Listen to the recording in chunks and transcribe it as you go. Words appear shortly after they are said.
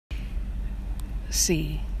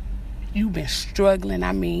See, you've been struggling.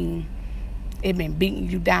 I mean, it been beating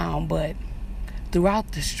you down, but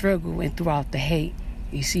throughout the struggle and throughout the hate,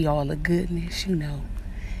 you see all the goodness,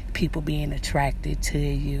 people being attracted to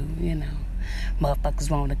you,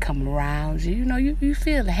 motherfuckers want to come around you, you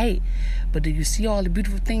feel the hate, but do you see all the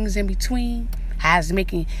beautiful things in between? How it's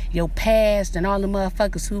making your past and all the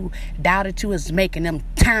motherfuckers who doubted you is making them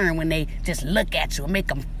turn when they just look at you and make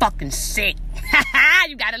them fucking sick.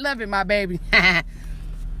 You gotta love it, my baby.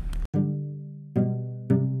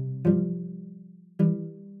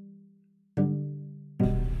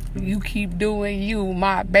 You keep doing you,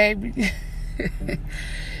 my baby.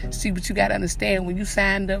 See, what you gotta understand, when you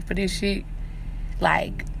signed up for this shit,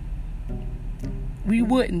 like, we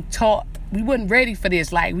wasn't ready for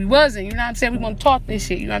this. Like, we wasn't, you know what I'm saying? We want to talk this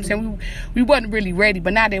shit, you know what I'm saying? We wasn't really ready,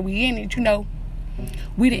 but now that we in it,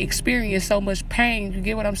 we done experienced so much pain. You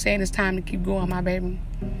get what I'm saying? It's time to keep going, my baby.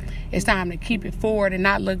 It's time to keep it forward and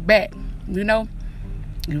not look back,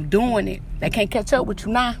 You doing it. They can't catch up with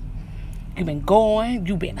you now. You've been going,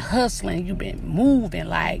 you've been hustling, you've been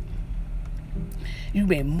moving,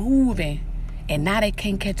 and now they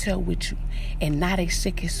can't catch up with you, and now they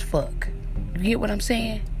sick as fuck. You get what I'm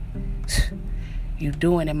saying? You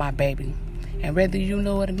doing it, my baby. And whether you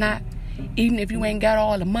know it or not, even if you ain't got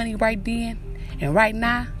all the money right then and right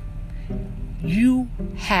now, you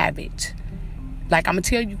have it. Like, I'm gonna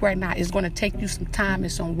tell you right now, it's gonna take you some time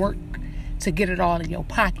and some work to get it all in your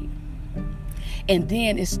pocket. And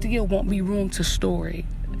then it still won't be room to store it.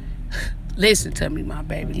 Listen to me, my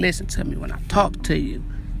baby. Listen to me when I talk to you.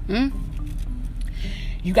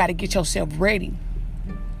 You got to get yourself ready.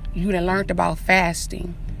 You done learned about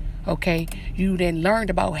fasting. Okay? You done learned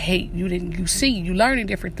about hate. You learning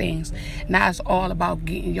different things. Now it's all about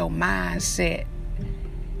getting your mindset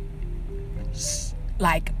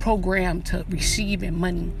like programmed to receiving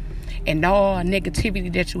money. And all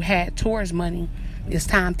negativity that you had towards money, it's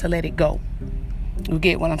time to let it go. You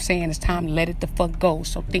get what I'm saying? It's time to let it the fuck go.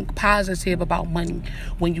 So think positive about money.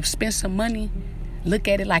 When you spend some money, look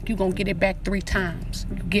at it like you're going to get it back 3 times.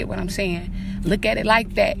 You get what I'm saying? Look at it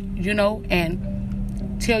like that,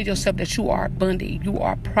 and tell yourself that you are abundant. You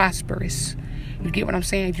are prosperous. You get what I'm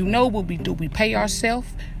saying? You know what we do. We pay ourselves,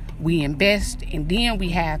 we invest, and then we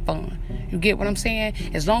have fun. You get what I'm saying?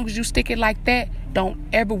 As long as you stick it like that, don't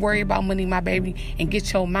ever worry about money, my baby, and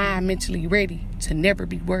get your mind mentally ready to never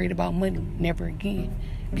be worried about money, never again,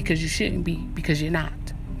 because you shouldn't be, because you're not.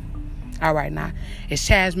 All right, now, it's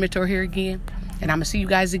Chaz Mentor here again, and I'm going to see you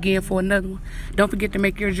guys again for another one. Don't forget to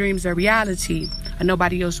make your dreams a reality, or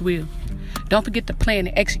nobody else will. Don't forget to plan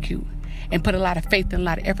and execute, and put a lot of faith and a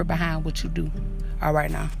lot of effort behind what you do. All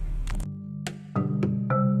right, now.